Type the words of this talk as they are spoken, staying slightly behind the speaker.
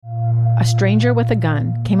a stranger with a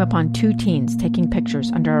gun came upon two teens taking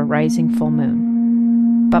pictures under a rising full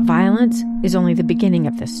moon. But violence is only the beginning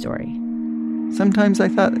of this story. Sometimes I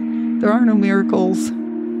thought, there are no miracles.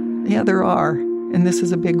 Yeah, there are, and this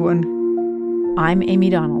is a big one. I'm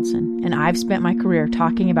Amy Donaldson, and I've spent my career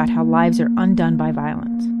talking about how lives are undone by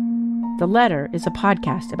violence. The Letter is a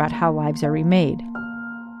podcast about how lives are remade.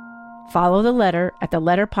 Follow The Letter at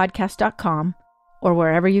theletterpodcast.com or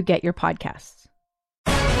wherever you get your podcasts.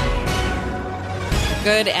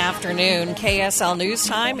 Good afternoon. KSL News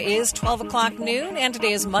Time is 12 o'clock noon, and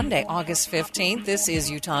today is Monday, August 15th. This is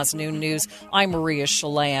Utah's Noon News. I'm Maria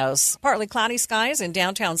Chaleos. Partly cloudy skies in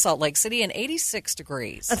downtown Salt Lake City and 86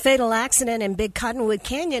 degrees. A fatal accident in Big Cottonwood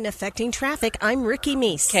Canyon affecting traffic. I'm Ricky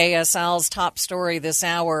Meese. KSL's top story this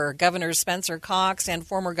hour. Governor Spencer Cox and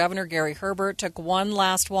former Governor Gary Herbert took one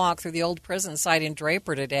last walk through the old prison site in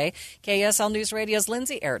Draper today. KSL News Radio's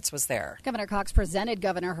Lindsay Ertz was there. Governor Cox presented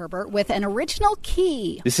Governor Herbert with an original key.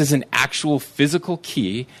 This is an actual physical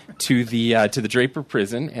key to the Draper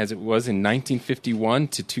prison, as it was in 1951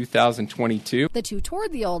 to 2022. The two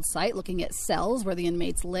toured the old site, looking at cells where the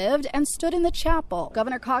inmates lived, and stood in the chapel.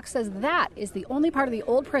 Governor Cox says that is the only part of the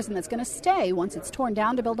old prison that's going to stay once it's torn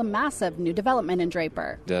down to build a massive new development in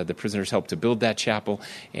Draper. The prisoners helped to build that chapel,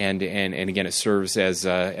 and again, it serves as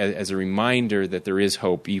a reminder that there is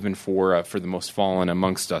hope even for the most fallen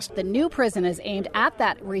amongst us. The new prison is aimed at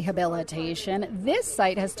that rehabilitation. This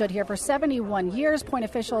site has stood here for 71 years. Point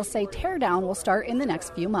officials say teardown will start in the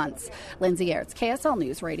next few months. Lindsay Ertz, KSL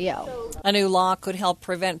News Radio. A new law could help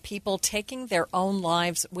prevent people taking their own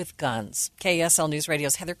lives with guns. KSL News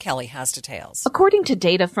Radio's Heather Kelly has details. According to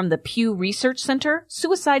data from the Pew Research Center,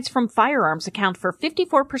 suicides from firearms account for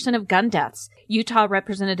 54% of gun deaths. Utah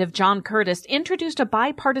Representative John Curtis introduced a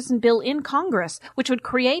bipartisan bill in Congress, which would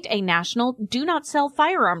create a national do not sell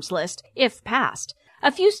firearms list if passed.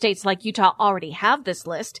 A few states like Utah already have this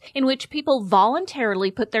list, in which people voluntarily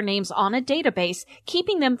put their names on a database,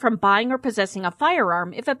 keeping them from buying or possessing a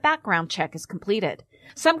firearm if a background check is completed.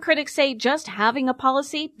 Some critics say just having a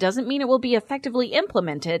policy doesn't mean it will be effectively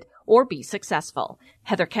implemented or be successful.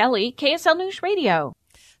 Heather Kelly, KSL News Radio.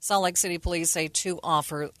 Salt Lake City police say two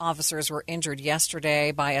officers were injured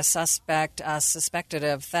yesterday by a suspected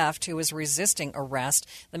of theft who was resisting arrest.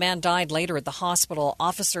 The man died later at the hospital.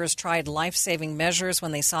 Officers tried life-saving measures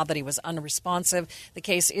when they saw that he was unresponsive. The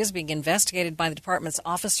case is being investigated by the department's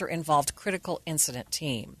officer-involved critical incident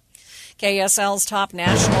team. KSL's top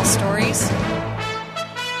national stories.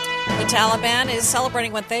 The Taliban is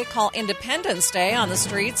celebrating what they call Independence Day on the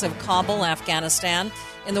streets of Kabul, Afghanistan.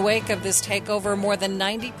 In the wake of this takeover, more than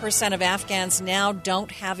 90% of Afghans now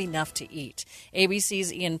don't have enough to eat.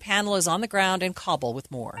 ABC's Ian Pannell is on the ground in Kabul with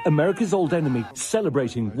more. America's old enemy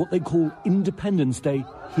celebrating what they call Independence Day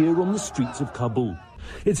here on the streets of Kabul.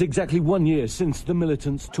 It's exactly 1 year since the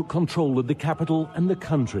militants took control of the capital and the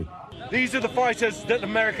country. These are the fighters that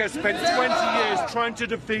America spent 20 years trying to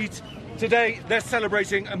defeat. Today, they're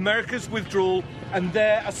celebrating America's withdrawal and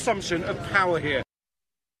their assumption of power here.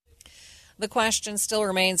 The question still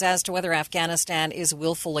remains as to whether Afghanistan is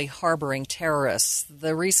willfully harboring terrorists.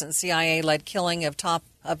 The recent CIA-led killing of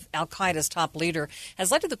al-Qaeda's top leader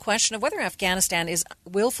has led to the question of whether Afghanistan is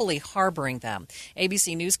willfully harboring them.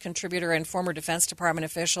 ABC News contributor and former Defense Department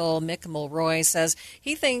official Mick Mulroy says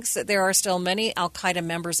he thinks that there are still many al-Qaeda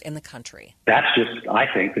members in the country. That's just,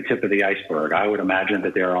 I think, the tip of the iceberg. I would imagine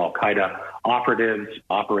that there are al-Qaeda operatives,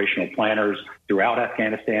 operational planners throughout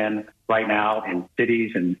Afghanistan right now in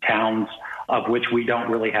cities and towns of which we don't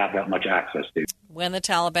really have that much access to. When the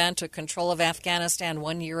Taliban took control of Afghanistan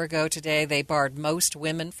 1 year ago today, they barred most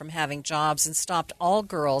women from having jobs and stopped all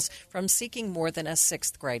girls from seeking more than a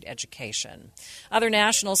sixth grade education. Other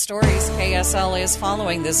national stories KSL is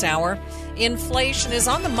following this hour. Inflation is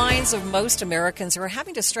on the minds of most Americans who are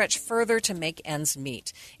having to stretch further to make ends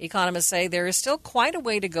meet. Economists say there is still quite a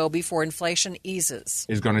way to go before inflation eases.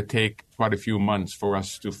 It's going to take quite a few months for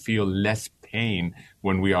us to feel less pain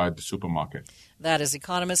when we are at the supermarket. That is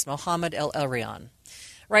economist Mohammed El-Elrian.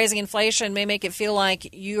 Rising inflation may make it feel like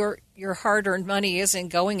your hard-earned money isn't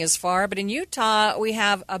going as far, but in Utah, we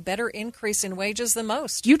have a better increase in wages than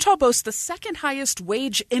most. Utah boasts the second highest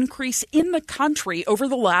wage increase in the country over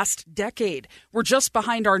the last decade. We're just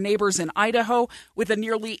behind our neighbors in Idaho with a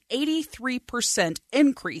nearly 83%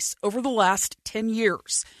 increase over the last 10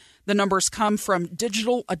 years. The numbers come from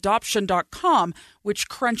digitaladoption.com, which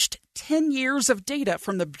crunched 10 years of data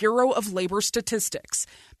from the Bureau of Labor Statistics.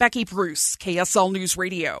 Becky Bruce, KSL News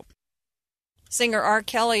Radio. Singer R.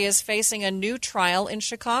 Kelly is facing a new trial in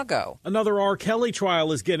Chicago. Another R. Kelly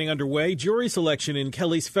trial is getting underway. Jury selection in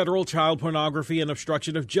Kelly's federal child pornography and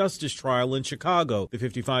obstruction of justice trial in Chicago. The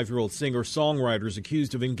 55-year-old singer-songwriter is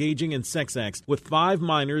accused of engaging in sex acts with 5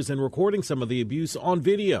 minors and recording some of the abuse on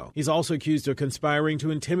video. He's also accused of conspiring to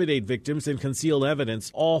intimidate victims and conceal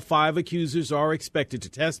evidence. All 5 accusers are expected to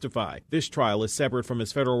testify. This trial is separate from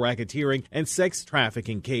his federal racketeering and sex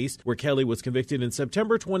trafficking case, where Kelly was convicted in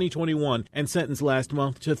September 2021 and sentenced last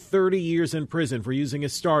month to 30 years in prison for using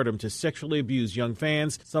his stardom to sexually abuse young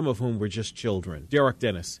fans, some of whom were just children. Derek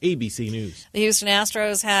Dennis, ABC News. The Houston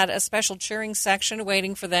Astros had a special cheering section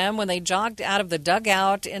waiting for them when they jogged out of the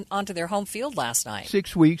dugout and onto their home field last night.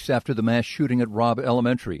 6 weeks after the mass shooting at Robb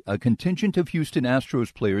Elementary, a contingent of Houston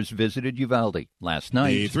Astros players visited Uvalde. Last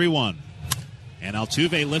night, the 3-1. And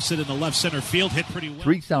Altuve lifts it in the left center field, hit pretty well.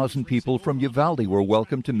 3,000 people from Uvalde were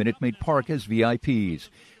welcomed to Minute Maid Park as VIPs.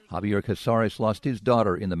 Javier Casares lost his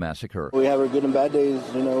daughter in the massacre. We have our good and bad days.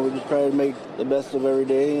 We just try to make the best of every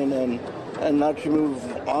day and not to move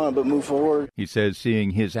on, but move forward. He says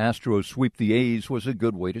seeing his Astros sweep the A's was a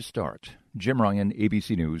good way to start. Jim Ryan,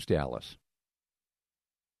 ABC News, Dallas.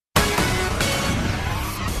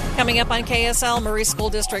 Coming up on KSL, Murray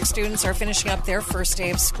School District students are finishing up their first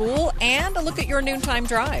day of school, and a look at your noontime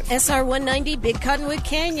drive. SR 190 Big Cottonwood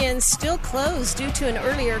Canyon still closed due to an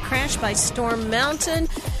earlier crash by Storm Mountain.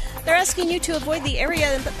 They're asking you to avoid the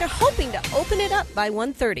area, but they're hoping to open it up by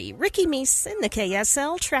 1:30. Ricky Meese in the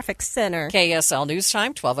KSL Traffic Center. KSL News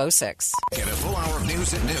Time, 12:06. Get a full hour of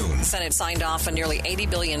news at noon. The Senate signed off on nearly $80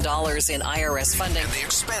 billion in IRS funding. And they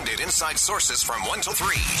expanded inside sources from 1 till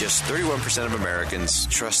 3. Just 31% of Americans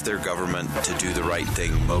trust their government to do the right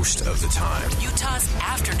thing most of the time. Utah's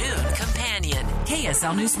Afternoon Companion,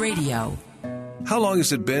 KSL News Radio. How long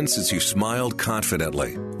has it been since you smiled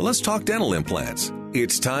confidently? Well, let's talk dental implants.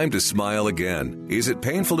 It's time to smile again. Is it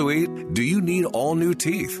painful to eat? Do you need all new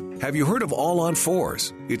teeth? Have you heard of All on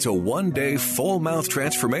Fours? It's a one-day full mouth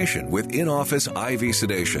transformation with in-office IV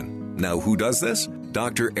sedation. Now, who does this?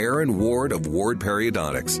 Dr. Aaron Ward of Ward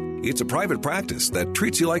Periodontics. It's a private practice that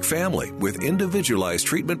treats you like family with individualized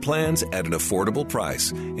treatment plans at an affordable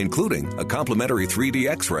price, including a complimentary 3D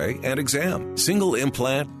x-ray and exam, single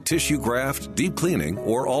implant, tissue graft, deep cleaning,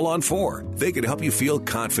 or all on 4. They can help you feel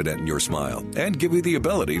confident in your smile and give you the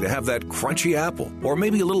ability to have that crunchy apple or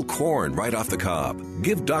maybe a little corn right off the cob.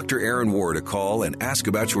 Give Dr. Aaron Ward a call and ask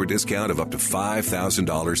about your discount of up to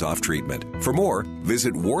 $5,000 off treatment. For more,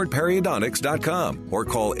 visit wardperiodontics.com or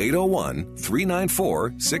call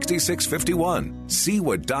 801-394-6651. See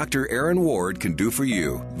what Dr. Aaron Ward can do for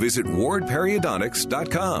you. Visit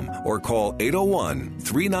wardperiodontics.com or call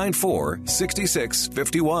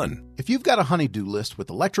 801-394-6651. If you've got a honey-do list with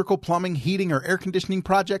electrical, plumbing, heating, or air conditioning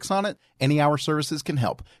projects on it, Any Hour Services can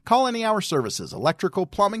help. Call Any Hour Services, electrical,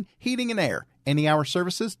 plumbing, heating, and air.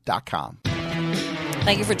 AnyHourServices.com.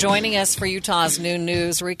 Thank you for joining us for Utah's Noon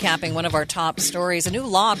News, recapping one of our top stories. A new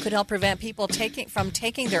law could help prevent people from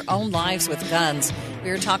taking their own lives with guns. We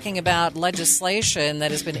are talking about legislation that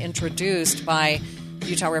has been introduced by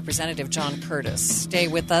Utah Representative John Curtis. Stay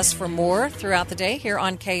with us for more throughout the day here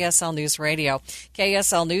on KSL News Radio.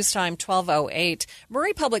 KSL News Time, 12:08.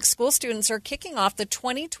 Murray Public School students are kicking off the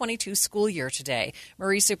 2022 school year today.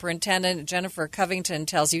 Murray Superintendent Jennifer Covington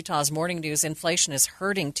tells Utah's Morning News inflation is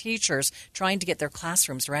hurting teachers trying to get their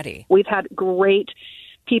classrooms ready. We've had great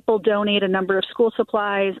people donate a number of school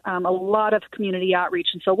supplies, a lot of community outreach,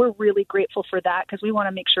 and so we're really grateful for that because we want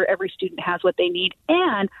to make sure every student has what they need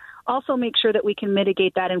and also make sure that we can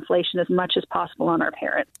mitigate that inflation as much as possible on our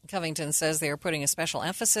parents. Covington says they are putting a special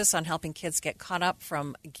emphasis on helping kids get caught up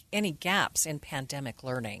from any gaps in pandemic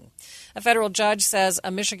learning. A federal judge says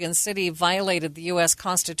a Michigan city violated the U.S.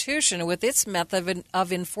 Constitution with its method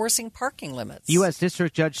of enforcing parking limits. U.S.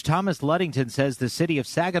 District Judge Thomas Ludington says the city of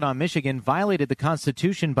Saginaw, Michigan violated the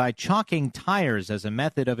Constitution by chalking tires as a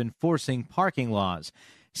method of enforcing parking laws.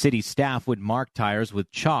 City staff would mark tires with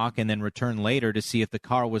chalk and then return later to see if the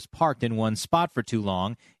car was parked in one spot for too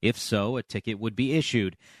long. If so, a ticket would be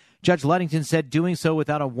issued. Judge Ludington said doing so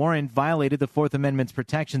without a warrant violated the Fourth Amendment's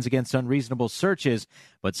protections against unreasonable searches,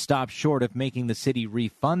 but stopped short of making the city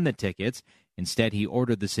refund the tickets. Instead, he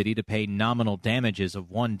ordered the city to pay nominal damages of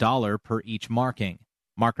 $1 per each marking.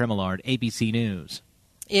 Mark Remillard, ABC News.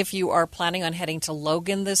 If you are planning on heading to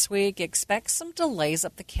Logan this week, expect some delays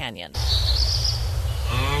up the canyon.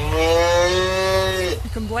 You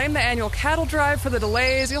can blame the annual cattle drive for the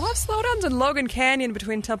delays. You'll have slowdowns in Logan Canyon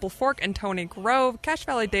between Temple Fork and Tony Grove. Cache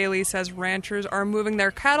Valley Daily says ranchers are moving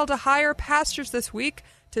their cattle to higher pastures this week,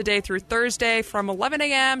 today through Thursday, from 11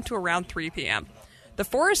 a.m. to around 3 p.m. The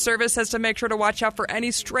Forest Service has to make sure to watch out for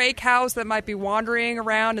any stray cows that might be wandering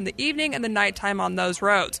around in the evening and the nighttime on those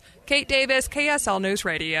roads. Kate Davis, KSL News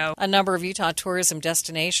Radio. A number of Utah tourism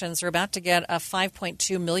destinations are about to get a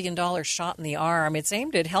 $5.2 million shot in the arm. It's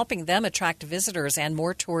aimed at helping them attract visitors and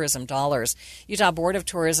more tourism dollars. Utah Board of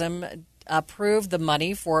Tourism approved the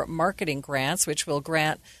money for marketing grants, which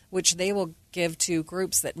they will give to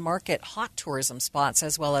groups that market hot tourism spots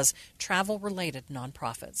as well as travel-related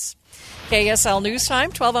nonprofits. KSL News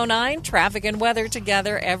Time, 12:09. Traffic and weather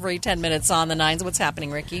together every 10 minutes on the nines. What's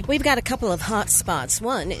happening, Ricky? We've got a couple of hot spots.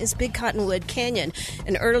 One is Big Cottonwood Canyon.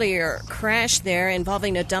 An earlier crash there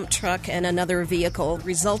involving a dump truck and another vehicle,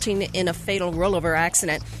 resulting in a fatal rollover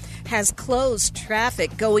accident, has closed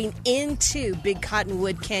traffic going into Big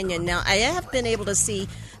Cottonwood Canyon. Now, I have been able to see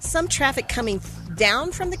some traffic coming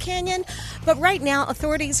down from the canyon, but right now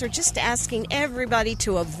authorities are just asking everybody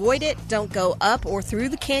to avoid it. Don't go up or through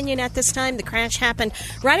the canyon at this time. The crash happened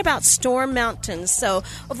right about Storm Mountain, so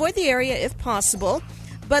avoid the area if possible.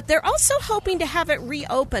 But they're also hoping to have it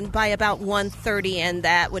reopened by about 1:30, and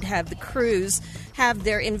that would have the crews have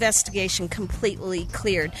their investigation completely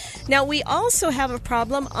cleared. Now, we also have a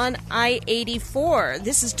problem on I-84.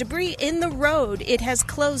 This is debris in the road. It has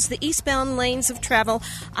closed the eastbound lanes of travel,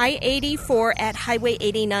 I-84 at Highway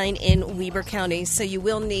 89 in Weber County, so you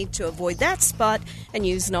will need to avoid that spot and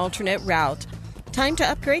use an alternate route. Time to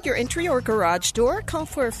upgrade your entry or garage door. Call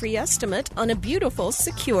for a free estimate on a beautiful,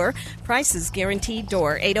 secure, prices guaranteed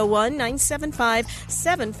door.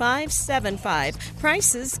 801-975-7575.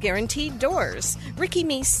 Prices guaranteed doors. Ricky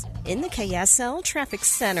Meese in the KSL Traffic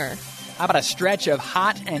Center. How about a stretch of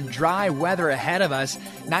hot and dry weather ahead of us?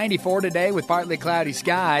 94 today with partly cloudy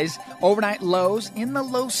skies. Overnight lows in the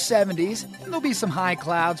low 70s. There'll be some high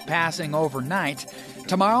clouds passing overnight.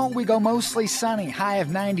 Tomorrow we go mostly sunny, high of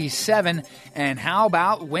 97. And how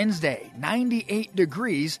about Wednesday? 98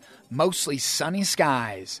 degrees, mostly sunny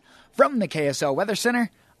skies. From the KSL Weather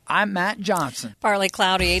Center, I'm Matt Johnson. Partly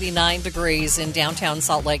cloudy, 89 degrees in downtown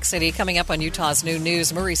Salt Lake City. Coming up on Utah's New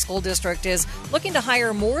News, Murray School District is looking to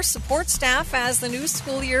hire more support staff as the new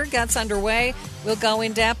school year gets underway. We'll go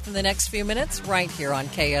in depth in the next few minutes right here on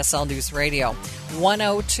KSL News Radio.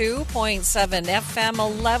 102.7 FM,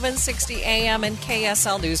 1160 AM, and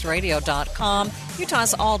KSLNewsRadio.com,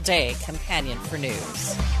 Utah's all-day companion for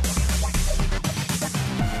news.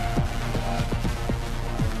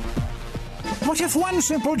 What if one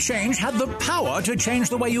simple change had the power to change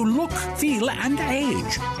the way you look, feel, and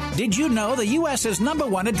age? Did you know the U.S. is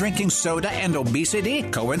 #1 at drinking soda and obesity?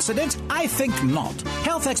 Coincidence? I think not.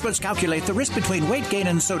 Health experts calculate the risk between weight gain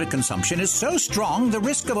and soda consumption is so strong the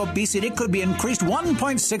risk of obesity could be increased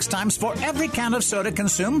 1.6 times for every can of soda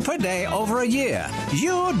consumed per day over a year.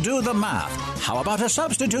 You do the math. How about a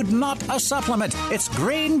substitute, not a supplement? It's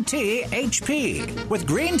Green Tea HP. With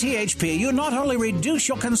Green Tea HP, you not only reduce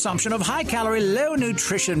your consumption of high-calorie,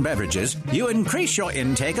 low-nutrition beverages, you increase your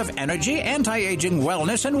intake of energy, anti-aging,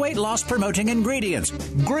 wellness, and weight loss-promoting ingredients.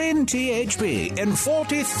 Green Tea HP in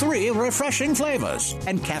 43 refreshing flavors.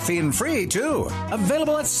 And caffeine-free, too.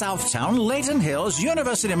 Available at Southtown, Layton Hills,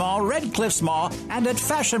 University Mall, Red Cliffs Mall, and at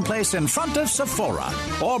Fashion Place in front of Sephora.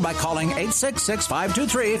 Or by calling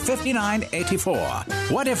 866-523-5984.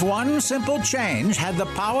 What if one simple change had the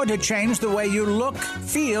power to change the way you look,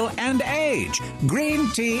 feel, and age?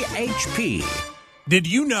 Green Tea HP. Did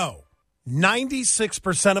you know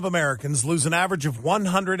 96% of Americans lose an average of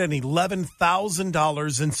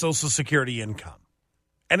 $111,000 in Social Security income?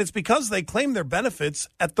 And it's because they claim their benefits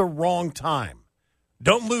at the wrong time.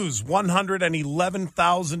 Don't lose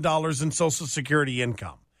 $111,000 in Social Security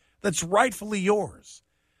income that's rightfully yours.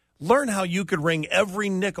 Learn how you could wring every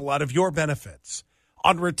nickel out of your benefits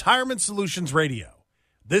on Retirement Solutions Radio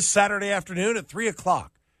this Saturday afternoon at 3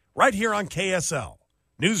 o'clock, right here on KSL.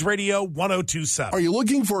 News Radio 102.7. Are you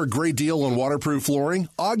looking for a great deal on waterproof flooring?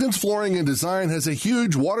 Ogden's Flooring and Design has a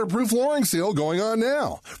huge waterproof flooring sale going on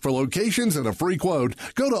now. For locations and a free quote,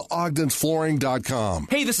 go to ogdensflooring.com.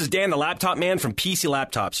 Hey, this is Dan, the laptop man from PC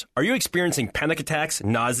Laptops. Are you experiencing panic attacks,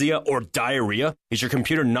 nausea, or diarrhea? Is your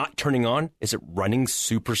computer not turning on? Is it running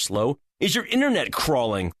super slow? Is your internet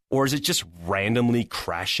crawling? Or is it just randomly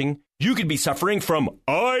crashing? You could be suffering from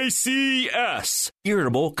ICS,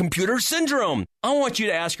 Irritable Computer Syndrome. I want you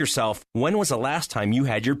to ask yourself, when was the last time you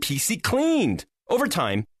had your PC cleaned? Over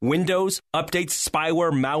time, Windows, updates,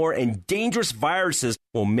 spyware, malware, and dangerous viruses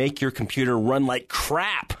will make your computer run like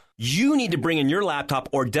crap. You need to bring in your laptop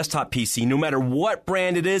or desktop PC, no matter what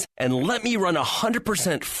brand it is, and let me run a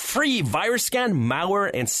 100% free virus scan, malware,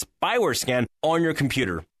 and spyware scan on your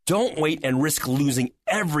computer. Don't wait and risk losing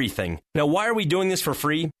everything. Now, why are we doing this for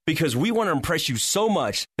free? Because we want to impress you so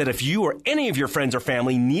much that if you or any of your friends or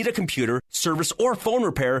family need a computer, service, or phone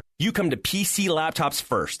repair, you come to PC Laptops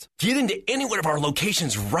first. Get into any one of our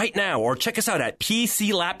locations right now or check us out at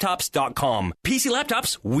PCLaptops.com. PC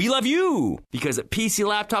Laptops, we love you. Because at PC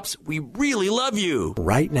Laptops, we really love you.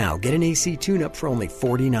 Right now, get an AC tune-up for only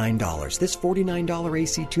 $49. This $49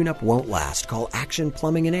 AC tune-up won't last. Call Action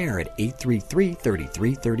Plumbing and Air at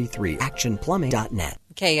 833-3333. ActionPlumbing.net.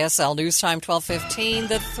 KSL News Time 12:15.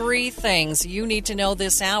 The three things you need to know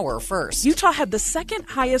this hour. First, Utah had the second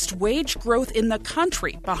highest wage growth in the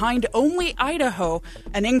country, behind only Idaho,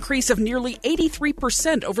 an increase of nearly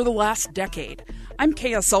 83% over the last decade. I'm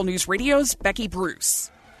KSL News Radio's Becky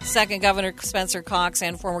Bruce. Second, Governor Spencer Cox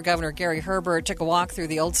and former Governor Gary Herbert took a walk through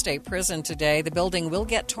the Old State Prison today. The building will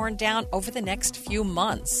get torn down over the next few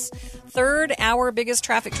months. Third, our biggest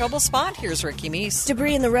traffic trouble spot. Here's Ricky Meese.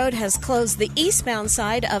 Debris in the road has closed the eastbound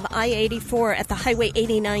side of I-84 at the Highway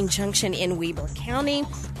 89 junction in Weber County.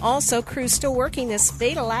 Also, crews still working this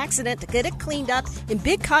fatal accident to get it cleaned up in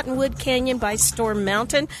Big Cottonwood Canyon by Storm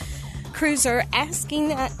Mountain. Crews are asking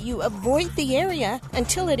that you avoid the area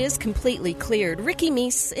until it is completely cleared. Ricky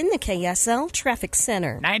Meese in the KSL Traffic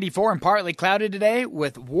Center. 94 and partly cloudy today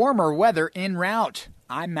with warmer weather en route.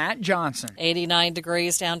 I'm Matt Johnson. 89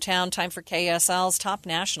 degrees downtown. Time for KSL's top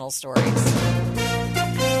national stories.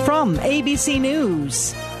 From ABC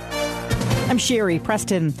News, I'm Sherry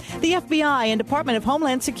Preston. The FBI and Department of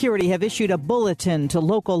Homeland Security have issued a bulletin to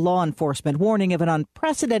local law enforcement warning of an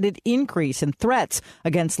unprecedented increase in threats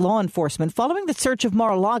against law enforcement following the search of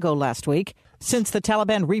Mar-a-Lago last week. Since the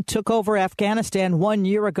Taliban retook over Afghanistan 1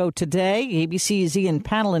 year ago today, ABC's Ian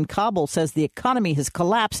Pannell in Kabul says the economy has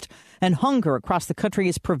collapsed and hunger across the country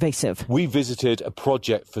is pervasive. We visited a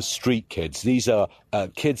project for street kids. These are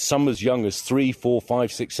kids, some as young as 3, 4,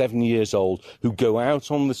 5, 6, 7 years old, who go out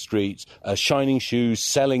on the streets, shining shoes,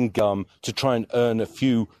 selling gum to try and earn a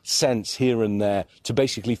few cents here and there to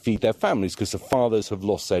basically feed their families because the fathers have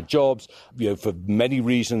lost their jobs. For many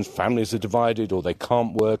reasons, families are divided or they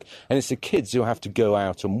can't work. And it's the kids who have to go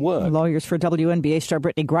out and work. Lawyers for WNBA star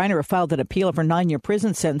Brittany Griner have filed an appeal of her 9-year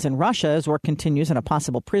prison sentence in Russia as work continues on a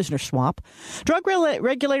possible prisoner swap. Drug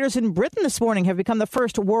regulators in Britain this morning have become the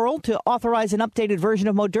first world to authorize an updated version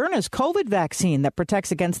of Moderna's COVID vaccine that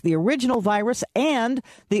protects against the original virus and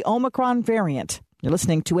the Omicron variant. You're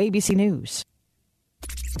listening to ABC News.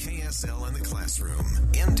 KSL in the classroom.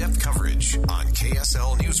 In-depth coverage on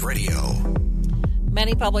KSL News Radio.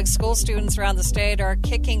 Many public school students around the state are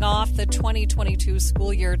kicking off the 2022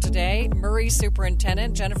 school year today. Murray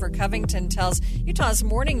Superintendent Jennifer Covington tells Utah's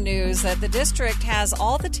Morning News that the district has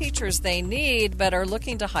all the teachers they need, but are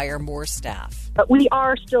looking to hire more staff. But we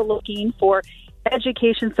are still looking for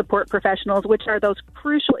education support professionals, which are those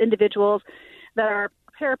crucial individuals that are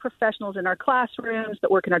paraprofessionals in our classrooms, that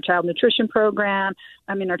work in our child nutrition program,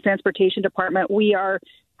 our transportation department. We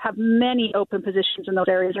have many open positions in those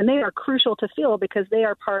areas, and they are crucial to fill because they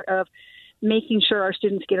are part of making sure our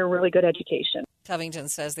students get a really good education. Covington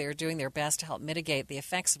says they are doing their best to help mitigate the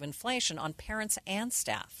effects of inflation on parents and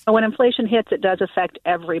staff. When inflation hits, it does affect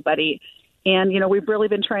everybody. And, we've really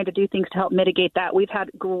been trying to do things to help mitigate that. We've had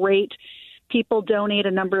great people donate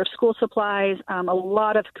a number of school supplies, a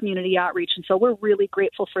lot of community outreach. And so we're really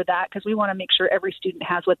grateful for that because we want to make sure every student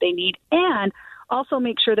has what they need and also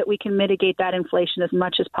make sure that we can mitigate that inflation as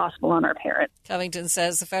much as possible on our parents. Covington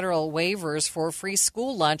says the federal waivers for free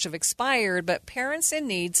school lunch have expired, but parents in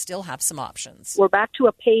need still have some options. We're back to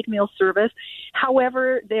a paid meal service.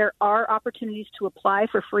 However, there are opportunities to apply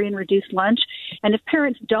for free and reduced lunch. And if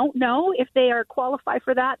parents don't know if they are qualified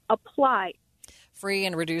for that, apply. Free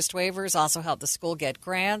and reduced waivers also help the school get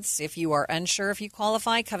grants. If you are unsure if you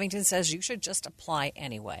qualify, Covington says you should just apply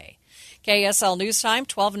anyway. KSL News Time,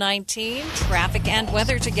 12:19. Traffic and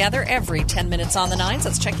weather together every 10 minutes on the 9s.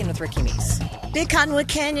 Let's check in with Ricky Meese. Big Cottonwood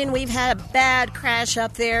Canyon, we've had a bad crash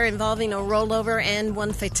up there involving a rollover and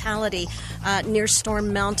one fatality near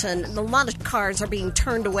Storm Mountain. A lot of cars are being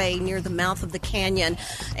turned away near the mouth of the canyon,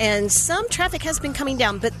 and some traffic has been coming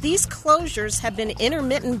down, but these closures have been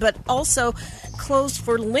intermittent but also closed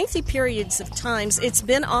for lengthy periods of times. It's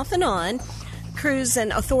been off and on. Crews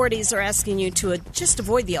and authorities are asking you to just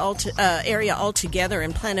avoid the area altogether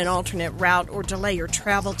and plan an alternate route or delay your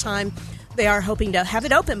travel time. They are hoping to have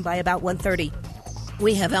it open by about 1:30.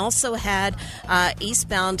 We have also had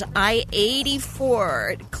eastbound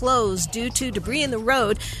I-84 closed due to debris in the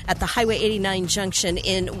road at the Highway 89 junction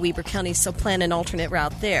in Weber County, so plan an alternate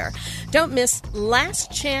route there. Don't miss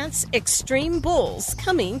Last Chance Extreme Bulls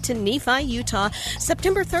coming to Nephi, Utah,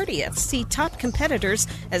 September 30th. See top competitors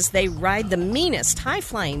as they ride the meanest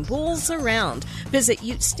high-flying bulls around. Visit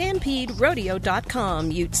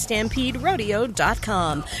UtestampedeRodeo.com,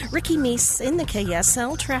 UtestampedeRodeo.com. Ricky Meese in the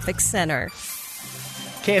KSL Traffic Center.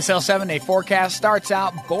 KSL 7-day forecast starts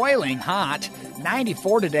out boiling hot.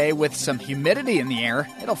 94 today with some humidity in the air.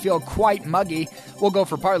 It'll feel quite muggy. We'll go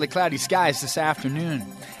for partly cloudy skies this afternoon.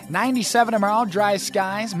 97 tomorrow, dry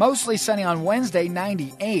skies. Mostly sunny on Wednesday,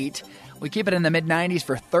 98. We keep it in the mid-90s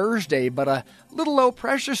for Thursday, but a little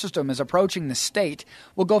low-pressure system is approaching the state.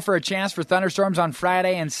 We'll go for a chance for thunderstorms on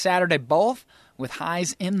Friday and Saturday both, with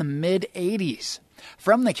highs in the mid-80s.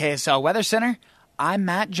 From the KSL Weather Center, I'm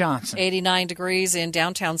Matt Johnson. 89 degrees in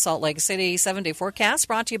downtown Salt Lake City. 7-day forecast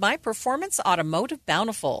brought to you by Performance Automotive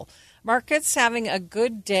Bountiful. Markets having a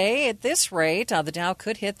good day at this rate. The Dow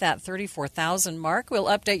could hit that 34,000 mark. We'll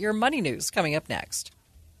update your money news coming up next.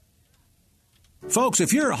 Folks,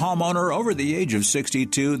 if you're a homeowner over the age of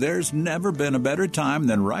 62, there's never been a better time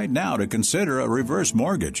than right now to consider a reverse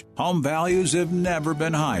mortgage. Home values have never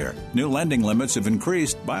been higher. New lending limits have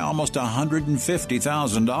increased by almost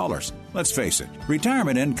 $150,000. Let's face it,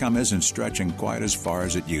 retirement income isn't stretching quite as far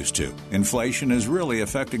as it used to. Inflation is really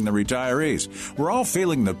affecting the retirees. We're all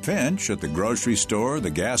feeling the pinch at the grocery store, the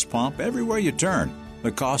gas pump, everywhere you turn.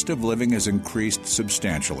 The cost of living has increased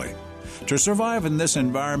substantially. To survive in this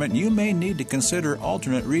environment, you may need to consider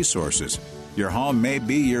alternate resources. Your home may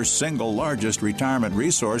be your single largest retirement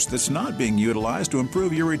resource that's not being utilized to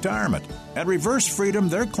improve your retirement. At Reverse Freedom,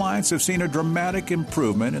 their clients have seen a dramatic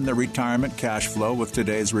improvement in their retirement cash flow with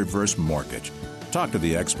today's reverse mortgage. Talk to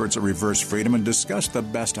the experts at Reverse Freedom and discuss the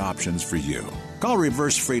best options for you. Call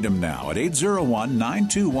Reverse Freedom now at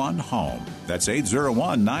 801-921-HOME. That's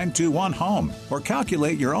 801-921-HOME. Or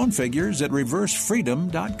calculate your own figures at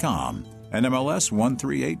reversefreedom.com. NMLS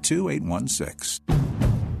 1382816.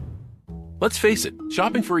 Let's face it,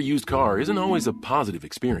 shopping for a used car isn't always a positive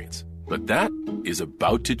experience. But that is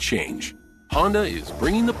about to change. Honda is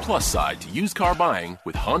bringing the plus side to used car buying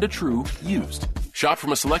with Honda True Used. Shop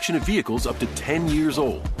from a selection of vehicles up to 10 years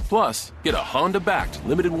old. Plus, get a Honda-backed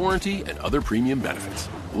limited warranty and other premium benefits.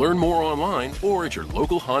 Learn more online or at your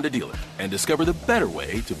local Honda dealer and discover the better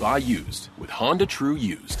way to buy used with Honda True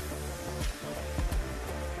Used.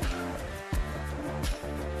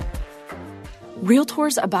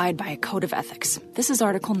 Realtors abide by a code of ethics. This is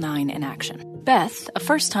Article 9 in action. Beth, a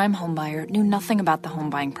first-time homebuyer, knew nothing about the home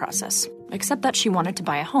buying process, except that she wanted to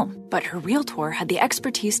buy a home. But her realtor had the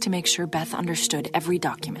expertise to make sure Beth understood every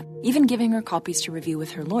document, even giving her copies to review with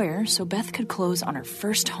her lawyer so Beth could close on her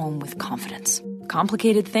first home with confidence.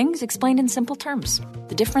 Complicated things explained in simple terms.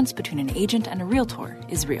 The difference between an agent and a realtor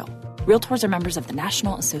is real. Realtors are members of the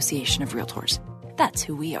National Association of Realtors. That's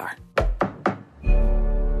who we are.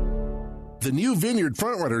 The new Vineyard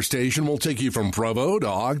Frontrunner station will take you from Provo to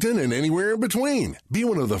Ogden and anywhere in between. Be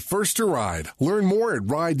one of the first to ride. Learn more at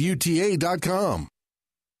rideuta.com.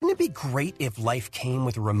 Wouldn't it be great if life came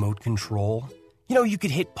with a remote control? You know, you could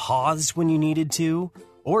hit pause when you needed to,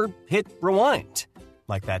 or hit rewind.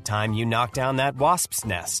 Like that time you knocked down that wasp's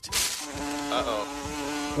nest.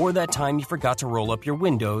 Uh-oh. Or that time you forgot to roll up your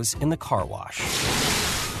windows in the car wash.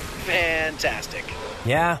 Fantastic.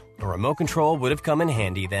 Yeah, a remote control would have come in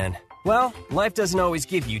handy then. Well, life doesn't always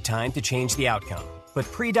give you time to change the outcome, but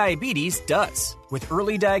prediabetes does. With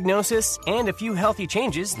early diagnosis and a few healthy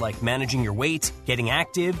changes like managing your weight, getting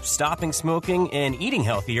active, stopping smoking, and eating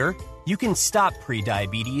healthier, you can stop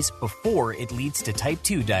prediabetes before it leads to type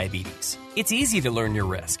 2 diabetes. It's easy to learn your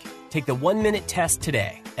risk. Take the 1-minute test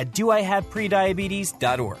today at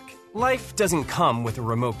doihaveprediabetes.org. Life doesn't come with a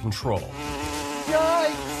remote control.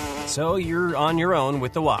 Yikes! So you're on your own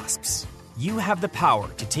with the wasps. You have the power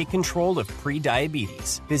to take control of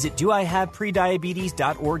prediabetes. Visit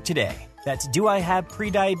doihaveprediabetes.org today. That's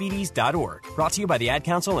doihaveprediabetes.org. Brought to you by the Ad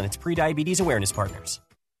Council and its Prediabetes Awareness Partners.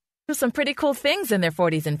 Do some pretty cool things in their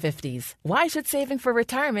 40s and 50s. Why should saving for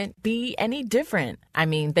retirement be any different? I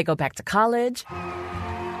mean, they go back to college,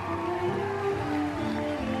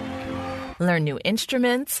 learn new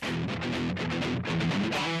instruments,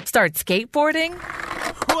 start skateboarding.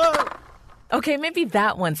 Whoa! Okay, maybe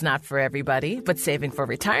that one's not for everybody, but saving for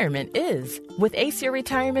retirement is. With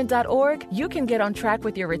aceyourretirement.org, you can get on track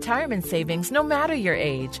with your retirement savings no matter your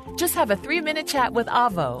age. Just have a 3-minute chat with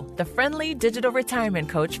Avo, the friendly digital retirement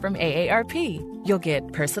coach from AARP. You'll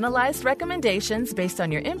get personalized recommendations based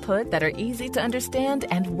on your input that are easy to understand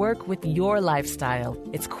and work with your lifestyle.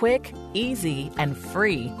 It's quick, easy, and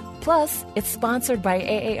free. Plus, it's sponsored by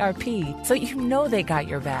AARP, so you know they got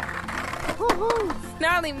your back.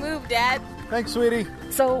 Gnarly move, Dad. Thanks, sweetie.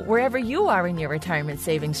 So wherever you are in your retirement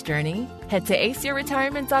savings journey, head to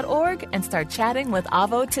aceyourretirement.org and start chatting with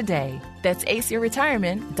Avo today. That's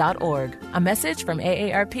aceyourretirement.org. A message from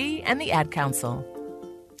AARP and the Ad Council.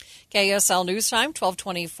 KSL News Time,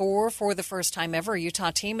 1224. For the first time ever, a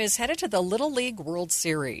Utah team is headed to the Little League World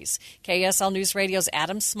Series. KSL News Radio's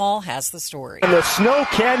Adam Small has the story. And the Snow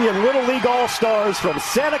Canyon Little League All-Stars from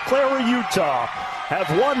Santa Clara, Utah, have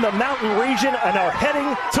won the Mountain Region and are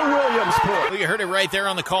heading to Williamsport. Well, you heard it right there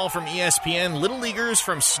on the call from ESPN. Little Leaguers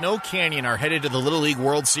from Snow Canyon are headed to the Little League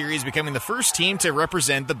World Series, becoming the first team to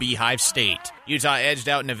represent the Beehive State. Utah edged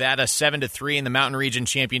out Nevada 7-3 in the Mountain Region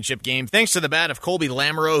Championship game, thanks to the bat of Colby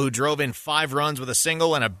Lamoureux, who drove in 5 runs with a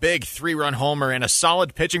single and a big 3-run homer, and a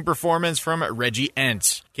solid pitching performance from Reggie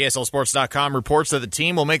Entz. KSLSports.com reports that the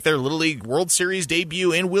team will make their Little League World Series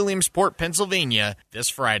debut in Williamsport, Pennsylvania this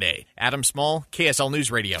Friday. Adam Small, KSL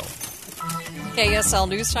News Radio. KSL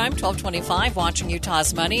News Time, 1225. Watching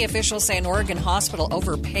Utah's money. Officials say an Oregon hospital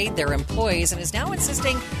overpaid their employees and is now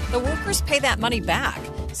insisting the workers pay that money back.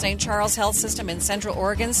 St. Charles Health System in Central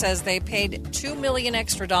Oregon says they paid $2 million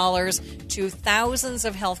extra to thousands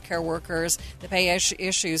of healthcare workers. The pay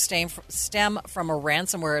issues stem from a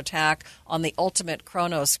ransomware attack on the Ultimate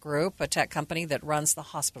Kronos Group, a tech company that runs the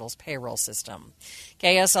hospital's payroll system.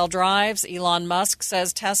 KSL Drives. Elon Musk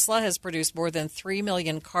says Tesla has produced more than 3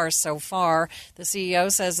 million cars so far. The CEO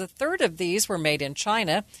says a third of these were made in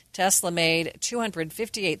China. Tesla made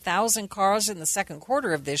 258,000 cars in the second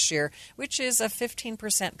quarter of this year, which is a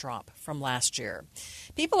 15% drop from last year.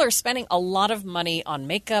 People are spending a lot of money on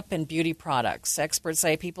makeup and beauty products. Experts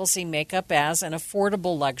say people see makeup as an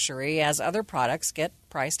affordable luxury as other products get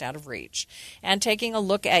priced out of reach. And taking a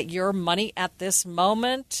look at your money at this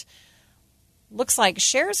moment, looks like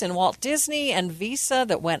shares in Walt Disney and Visa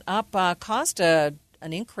that went up caused an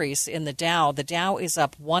increase in the Dow. The Dow is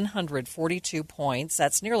up 142 points.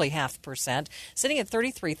 That's nearly 0.5%, sitting at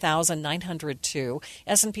 33,902.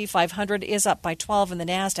 S&P 500 is up by 12, and the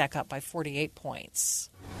NASDAQ up by 48 points.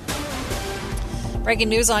 Breaking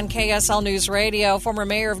news on KSL News Radio. Former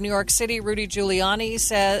mayor of New York City, Rudy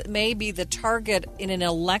Giuliani, may be the target in an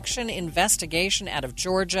election investigation out of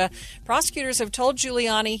Georgia. Prosecutors have told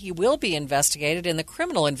Giuliani he will be investigated in the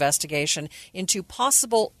criminal investigation into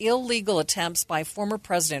possible illegal attempts by former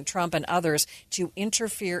President Trump and others to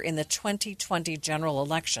interfere in the 2020 general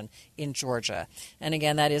election in Georgia. And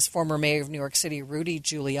again, that is former mayor of New York City, Rudy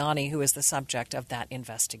Giuliani, who is the subject of that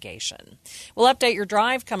investigation. We'll update your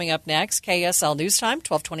drive coming up next. KSL News Time,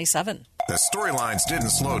 1227. The storylines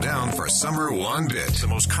didn't slow down for summer one bit. The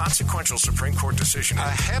most consequential Supreme Court decision. A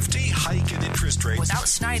hefty hike in interest rates. Without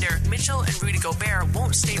Snyder, Mitchell and Rudy Gobert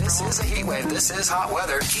won't stay for long. This is a heat wave. This is hot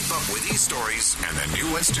weather. Keep up with these stories and the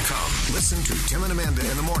new ones to come. Listen to Tim and Amanda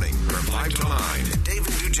in the morning from 5 to 9.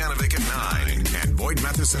 David Dujanovic at 9. And Boyd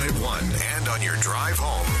Matheson at 1. And on your drive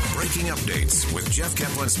home, breaking updates with Jeff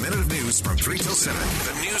Kaplan's Minute of News from 3 till 7.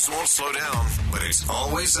 The news won't slow down, but it's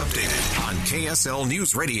always updated on KSL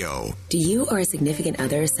News Radio. Do you or a significant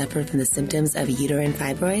other suffer from the symptoms of uterine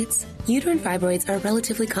fibroids? Uterine fibroids are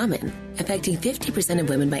relatively common, affecting 50% of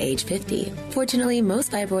women by age 50. Fortunately,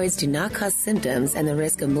 most fibroids do not cause symptoms and the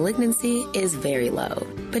risk of malignancy is very low.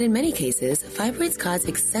 But in many cases, fibroids cause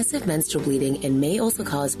excessive menstrual bleeding and may also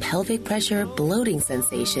cause pelvic pressure, bloating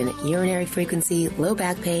sensation, urinary frequency, low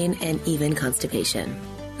back pain, and even constipation.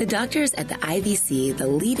 The doctors at the IVC, the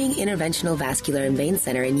leading interventional vascular and vein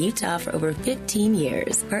center in Utah for over 15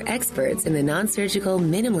 years, are experts in the non-surgical,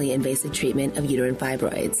 minimally invasive treatment of uterine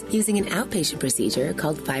fibroids using an outpatient procedure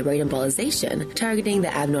called fibroid embolization, targeting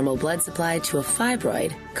the abnormal blood supply to a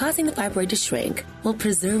fibroid, causing the fibroid to shrink while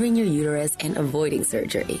preserving your uterus and avoiding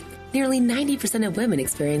surgery. Nearly 90% of women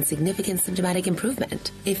experience significant symptomatic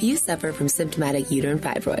improvement. If you suffer from symptomatic uterine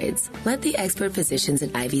fibroids, let the expert physicians at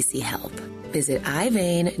IVC help. Visit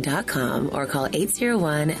ivein.com or call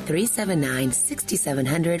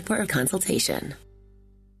 801-379-6700 for a consultation.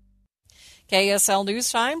 KSL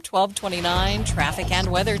News Time, 1229. Traffic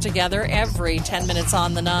and weather together every 10 minutes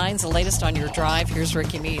on the 9s. The latest on your drive. Here's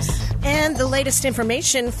Ricky Meese. And the latest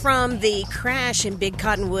information from the crash in Big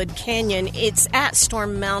Cottonwood Canyon. It's at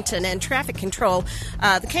Storm Mountain and traffic control.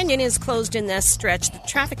 The canyon is closed in this stretch. The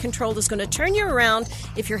traffic control is going to turn you around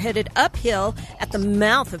if you're headed uphill at the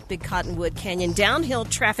mouth of Big Cottonwood Canyon. Downhill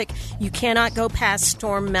traffic, you cannot go past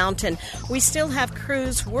Storm Mountain. We still have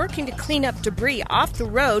crews working to clean up debris off the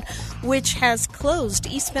road, which has closed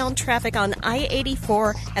eastbound traffic on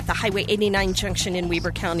I-84 at the Highway 89 junction in Weber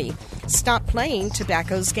County. Stop playing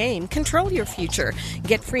tobacco's game. Control your future.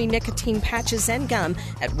 Get free nicotine patches and gum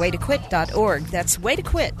at waytoquit.org. That's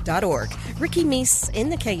waytoquit.org. Ricky Meese in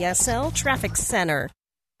the KSL Traffic Center.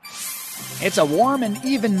 It's a warm and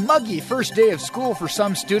even muggy first day of school for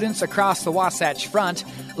some students across the Wasatch Front.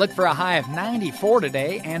 Look for a high of 94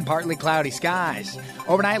 today and partly cloudy skies.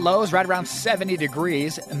 Overnight lows right around 70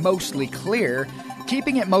 degrees, mostly clear.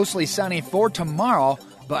 Keeping it mostly sunny for tomorrow,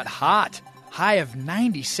 but hot. High of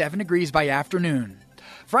 97 degrees by afternoon.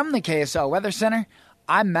 From the KSL Weather Center,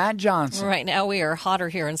 I'm Matt Johnson. Right now we are hotter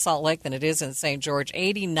here in Salt Lake than it is in St. George.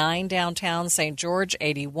 89 downtown St. George,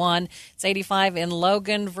 81. It's 85 in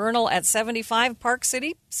Logan. Vernal at 75. Park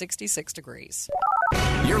City, 66 degrees.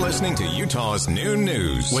 You're listening to Utah's Noon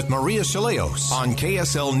News with Maria Chaleos on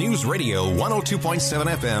KSL News Radio 102.7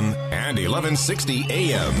 FM and 1160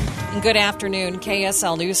 AM. Good afternoon.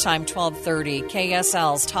 KSL News Time 1230.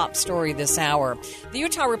 KSL's top story this hour. The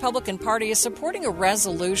Utah Republican Party is supporting a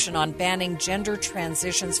resolution on banning gender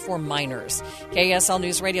transitions for minors. KSL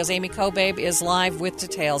News Radio's Amy Kobabe is live with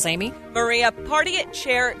details. Amy? Maria, Party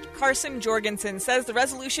Chair Carson Jorgensen says the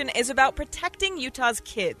resolution is about protecting Utah's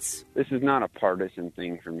kids. This is not a partisan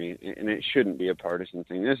thing for me, and it shouldn't be a partisan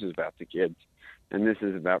thing. This is about the kids, and this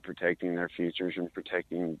is about protecting their futures and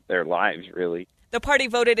protecting their lives, really. The party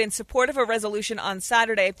voted in support of a resolution on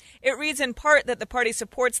Saturday. It reads in part that the party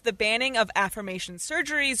supports the banning of affirmation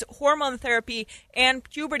surgeries, hormone therapy, and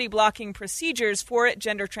puberty-blocking procedures for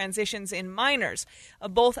gender transitions in minors.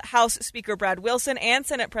 Both House Speaker Brad Wilson and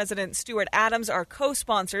Senate President Stuart Adams are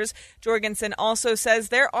co-sponsors. Jorgensen also says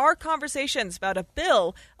there are conversations about a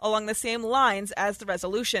bill along the same lines as the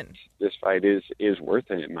resolution. This fight is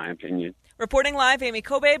worth it, in my opinion. Reporting live, Amy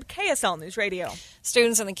Kobabe, KSL News Radio.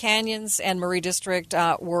 Students in the Canyons and Murray District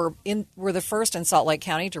were the first in Salt Lake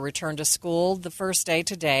County to return to school the first day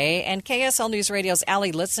today. And KSL News Radio's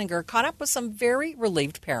Allie Litzinger caught up with some very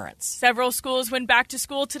relieved parents. Several schools went back to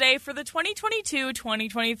school today for the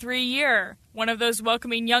 2022-2023 year. One of those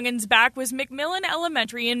welcoming youngins back was McMillan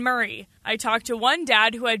Elementary in Murray. I talked to one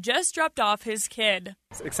dad who had just dropped off his kid.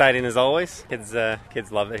 It's exciting as always. Kids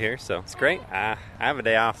love it here, so it's great. I have a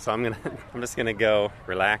day off, so I'm just gonna go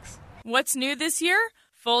relax. What's new this year?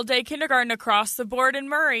 Full-day kindergarten across the board in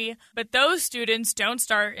Murray, but those students don't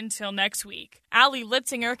start until next week. Allie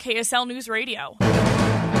Litzinger, KSL News Radio.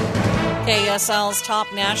 KSL's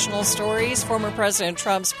top national stories. Former President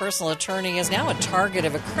Trump's personal attorney is now a target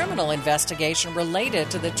of a criminal investigation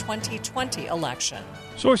related to the 2020 election.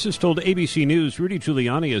 Sources told ABC News Rudy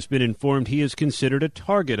Giuliani has been informed he is considered a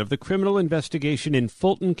target of the criminal investigation in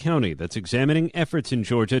Fulton County that's examining efforts in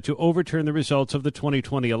Georgia to overturn the results of the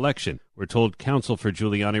 2020 election. We're told counsel for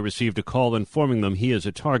Giuliani received a call informing them he is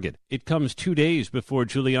a target. It comes 2 days before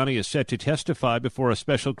Giuliani is set to testify before a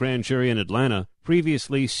special grand jury in Atlanta.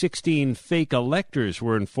 Previously, 16 fake electors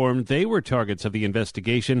were informed they were targets of the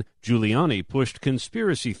investigation. Giuliani pushed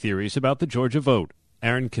conspiracy theories about the Georgia vote.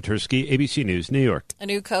 Aaron Katursky, ABC News, New York. A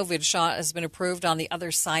new COVID shot has been approved on the other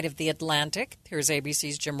side of the Atlantic. Here's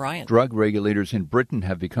ABC's Jim Ryan. Drug regulators in Britain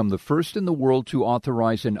have become the first in the world to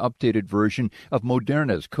authorize an updated version of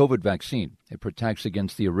Moderna's COVID vaccine. It protects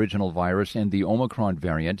against the original virus and the Omicron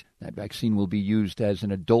variant. That vaccine will be used as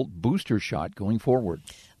an adult booster shot going forward.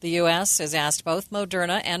 The U.S. has asked both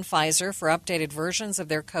Moderna and Pfizer for updated versions of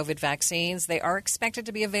their COVID vaccines. They are expected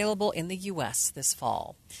to be available in the U.S. this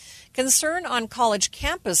fall. Concern on college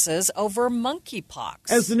campuses over monkeypox.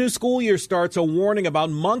 As the new school year starts, a warning about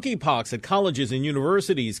monkeypox at colleges and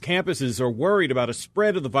universities. Campuses are worried about a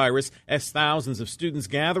spread of the virus as thousands of students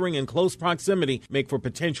gathering in close proximity make for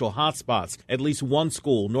potential hotspots. At least one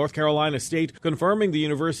school, North Carolina State, confirming the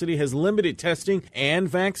university has limited testing and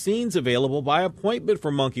vaccines available by appointment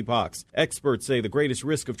for monkeypox. Experts say the greatest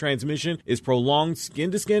risk of transmission is prolonged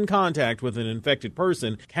skin-to-skin contact with an infected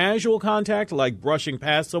person. Casual contact, like brushing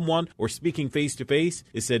past someone telephone or speaking face-to-face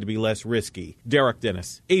is said to be less risky. Derek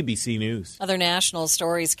Dennis, ABC News. Other national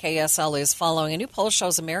stories KSL is following. A new poll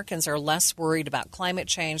shows Americans are less worried about climate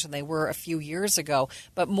change than they were a few years ago,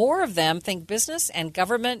 but more of them think business and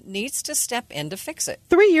government needs to step in to fix it.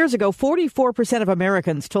 3 years ago, 44% of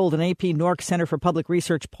Americans told an AP NORC Center for Public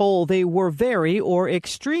Research poll they were very or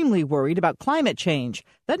extremely worried about climate change.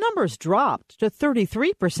 That number's dropped to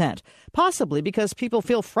 33%, possibly because people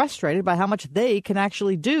feel frustrated by how much they can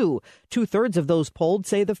actually do. 2/3 of those polled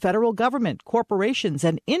say the federal government, corporations,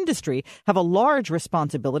 and industry have a large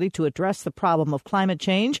responsibility to address the problem of climate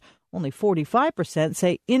change. Only 45%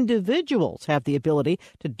 say individuals have the ability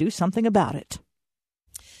to do something about it.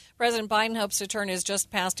 President Biden hopes to turn his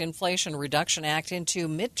just-passed Inflation Reduction Act into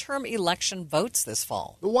midterm election votes this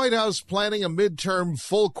fall. The White House planning a midterm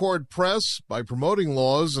full-court press by promoting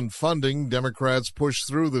laws and funding Democrats push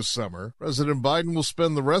through this summer. President Biden will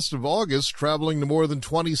spend the rest of August traveling to more than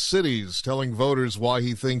 20 cities, telling voters why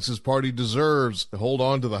he thinks his party deserves to hold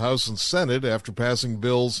on to the House and Senate after passing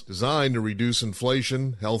bills designed to reduce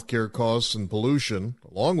inflation, health care costs, and pollution,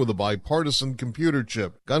 along with a bipartisan computer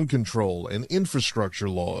chip, gun control, and infrastructure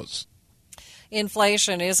laws.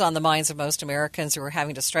 Inflation is on the minds of most Americans who are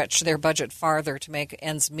having to stretch their budget farther to make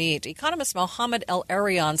ends meet. Economist Mohamed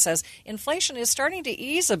El-Erian says inflation is starting to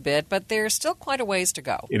ease a bit, but there's still quite a ways to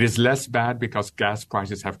go. It is less bad because gas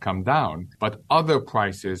prices have come down, but other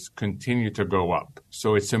prices continue to go up.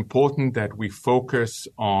 So it's important that we focus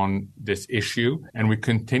on this issue and we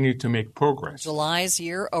continue to make progress. July's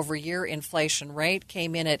year-over-year inflation rate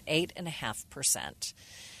came in at 8.5%.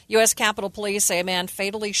 U.S. Capitol Police say a man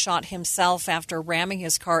fatally shot himself after ramming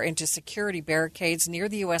his car into security barricades near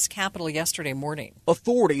the U.S. Capitol yesterday morning.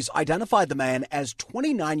 Authorities identified the man as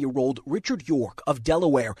 29-year-old Richard York of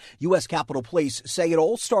Delaware. U.S. Capitol Police say it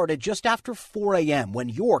all started just after 4 a.m. when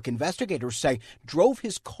York, investigators say, drove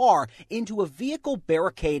his car into a vehicle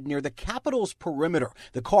barricade near the Capitol's perimeter.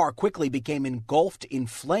 The car quickly became engulfed in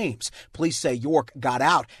flames. Police say York got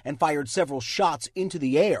out and fired several shots into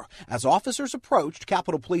the air. As officers approached,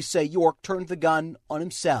 Capitol Police say York turned the gun on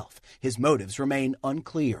himself. His motives remain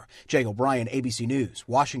unclear. Jay O'Brien, ABC News,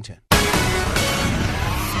 Washington.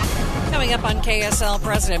 Coming up on KSL,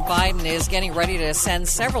 President Biden is getting ready to send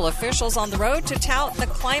several officials on the road to tout the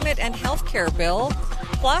climate and health care bill.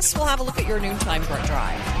 Plus, we'll have a look at your noontime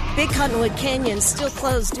drive. Big Cottonwood Canyon still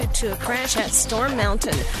closed due to a crash at Storm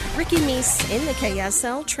Mountain. Ricky Meese in the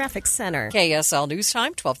KSL Traffic Center. KSL News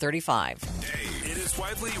Time, 12:35. It is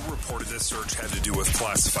widely reported this search had to do with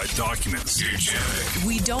classified documents. Dujanovic.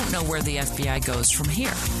 We don't know where the FBI goes from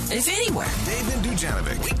here, if anywhere. David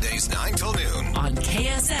Dujanovic, weekdays 9 till noon. On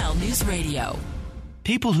KSL News Radio.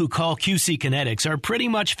 People who call QC Kinetics are pretty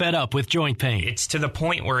much fed up with joint pain. It's to the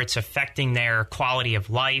point where it's affecting their quality of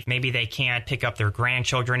life. Maybe they can't pick up their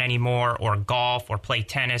grandchildren anymore, or golf, or play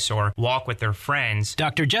tennis, or walk with their friends.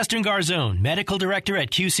 Dr. Justin Garzone, medical director at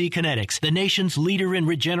QC Kinetics, the nation's leader in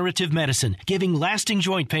regenerative medicine, giving lasting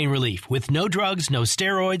joint pain relief with no drugs, no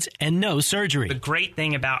steroids, and no surgery. The great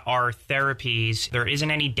thing about our therapies, there isn't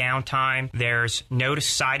any downtime. There's no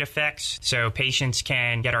side effects, so patients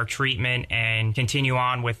can get our treatment and continue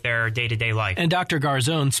on with their day-to-day life. And Dr.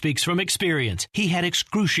 Garzone speaks from experience. He had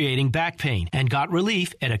excruciating back pain and got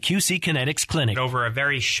relief at a QC Kinetics clinic. Over a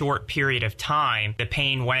very short period of time, the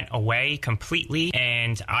pain went away completely,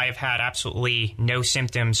 and I've had absolutely no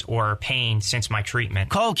symptoms or pain since my treatment.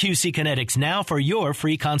 Call QC Kinetics now for your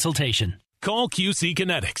free consultation. Call QC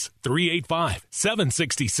Kinetics,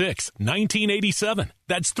 385-766-1987.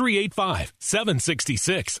 That's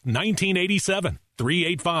 385-766-1987.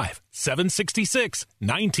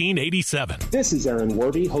 385-766-1987. This is Aaron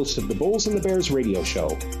Warby, host of the Bulls and the Bears radio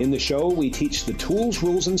show. In the show, we teach the tools,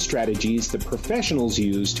 rules, and strategies that professionals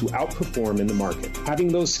use to outperform in the market. Having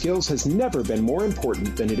those skills has never been more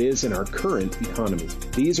important than it is in our current economy.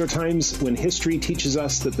 These are times when history teaches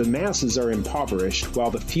us that the masses are impoverished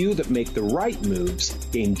while the few that make the right moves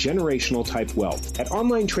gain generational type wealth. At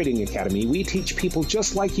Online Trading Academy, we teach people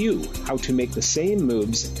just like you how to make the same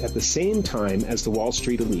moves at the same time as the Wall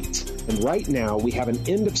Street elites. And right now, we have an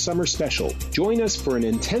end of summer special. Join us for an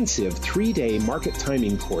intensive 3-day market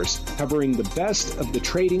timing course covering the best of the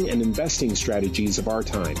trading and investing strategies of our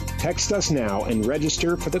time. Text us now and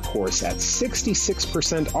register for the course at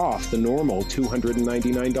 66% off the normal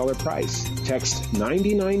 $299 price. Text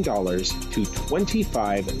 $99 to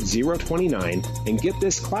 25029 and get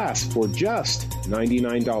this class for just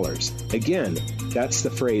 $99. Again, that's the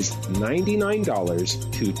phrase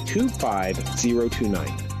 $99 to 25029.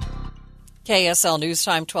 KSL News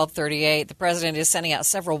Time 1238. The president is sending out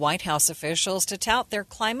several White House officials to tout their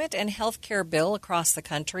climate and health care bill across the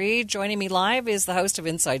country. Joining me live is the host of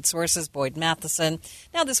Inside Sources, Boyd Matheson.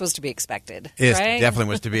 Now, this was to be expected, It right? definitely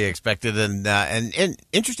was to be expected, and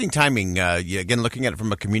interesting timing. Again, looking at it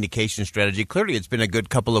from a communication strategy, clearly it's been a good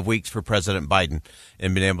couple of weeks for President Biden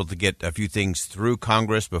and been able to get a few things through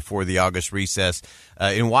Congress before the August recess.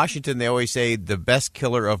 In Washington, they always say the best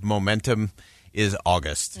killer of momentum is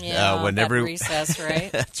August. Yeah, recess, right?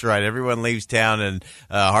 That's right. Everyone leaves town, and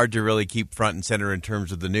hard to really keep front and center in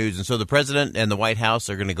terms of the news. And so the president and the White House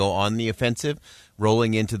are going to go on the offensive,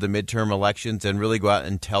 rolling into the midterm elections, and really go out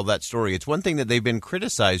and tell that story. It's one thing that they've been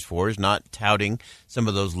criticized for is not touting some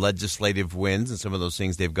of those legislative wins and some of those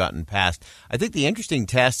things they've gotten passed. I think the interesting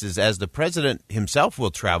test is, as the president himself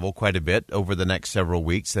will travel quite a bit over the next several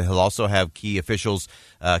weeks, that he'll also have key officials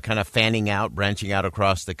kind of fanning out, branching out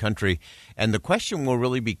across the country. And the question will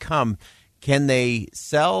really become, can they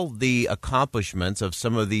sell the accomplishments of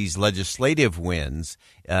some of these legislative wins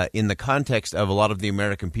in the context of a lot of the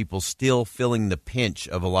American people still feeling the pinch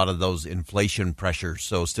of a lot of those inflation pressures?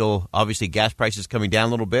 So still, obviously, gas prices coming down a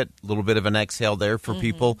little bit of an exhale there for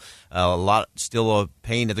people. A lot still of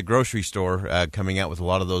pain at the grocery store coming out with a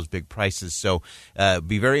lot of those big prices. So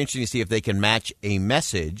be very interesting to see if they can match a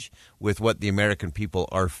message with what the American people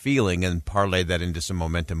are feeling and parlay that into some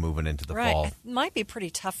momentum moving into the fall. It might be pretty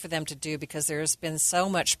tough for them to do because there's been so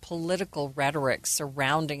much political rhetoric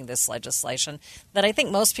surrounding this legislation that I think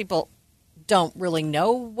most people don't really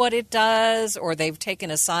know what it does, or they've taken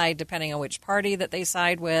a side depending on which party that they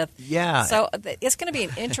side with. Yeah. So it's going to be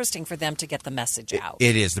interesting for them to get the message out.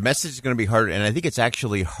 It is. The message is going to be harder, and I think it's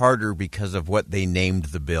actually harder because of what they named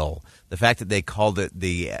the bill. The fact that they called it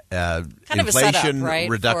the Inflation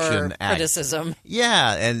Reduction Act. Criticism.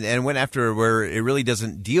 Yeah, and went after where it really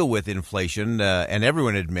doesn't deal with inflation, and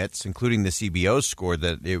everyone admits, including the CBO score,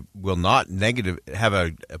 that it will not have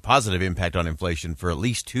a positive impact on inflation for at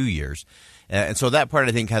least 2 years. And so that part,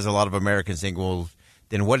 I think, has a lot of Americans think, well,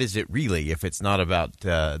 then what is it really if it's not about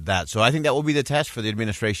that? So I think that will be the test for the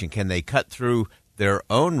administration. Can they cut through their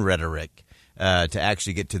own rhetoric to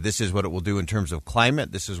actually get to this is what it will do in terms of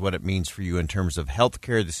climate, this is what it means for you in terms of health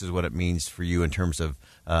care, this is what it means for you in terms of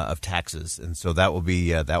taxes. And so that will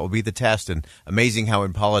be the test. And amazing how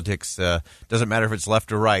in politics, doesn't matter if it's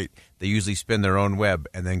left or right, they usually spin their own web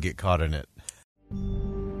and then get caught in it.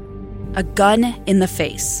 A gun in the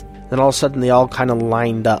face. Then all of a sudden they all kind of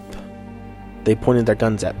lined up. They pointed their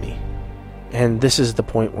guns at me. And this is the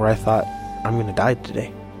point where I thought, I'm going to die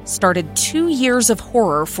today. Started 2 years of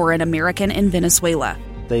horror for an American in Venezuela.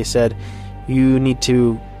 They said, you need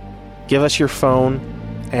to give us your phone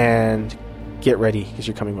and get ready because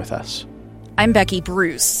you're coming with us. I'm Becky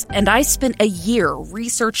Bruce, and I spent a year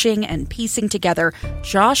researching and piecing together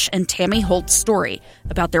Josh and Tammy Holt's story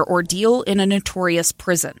about their ordeal in a notorious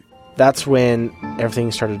prison. That's when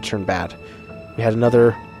everything started to turn bad. We had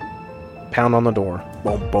another pound on the door.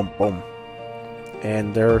 Boom, boom, boom.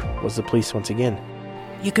 And there was the police once again.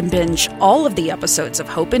 You can binge all of the episodes of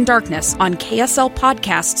Hope in Darkness on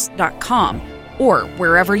KSLPodcasts.com or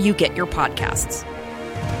wherever you get your podcasts.